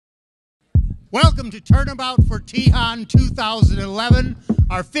Welcome to Turnabout for TIHAN 2011,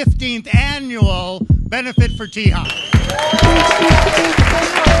 our 15th annual benefit for TIHAN.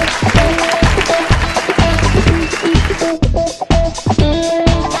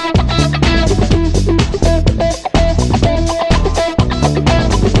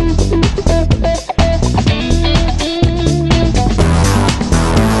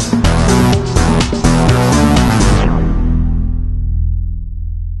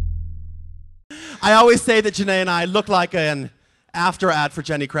 I always say that Janae and I look like an after ad for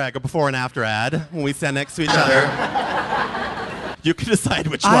Jenny Craig, or before and after ad, when we stand next to each other. You can decide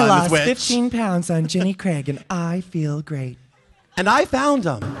which one is which. I lost 15 pounds on Jenny Craig, and I feel great. And I found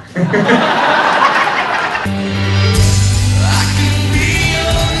them.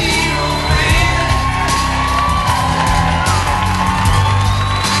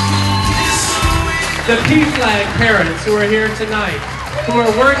 The P-Flag parents who are here tonight, who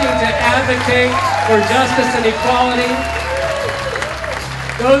are working to advocate for justice and equality.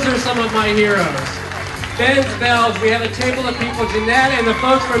 Those are some of my heroes. Ben's Bells, we have a table of people, Jeanette and the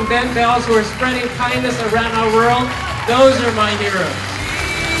folks from Ben Bells who are spreading kindness around our world. Those are my heroes.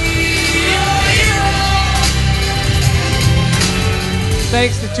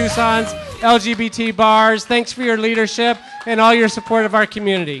 Thanks to Tucson's LGBT bars. Thanks for your leadership and all your support of our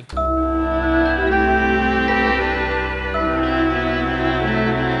community.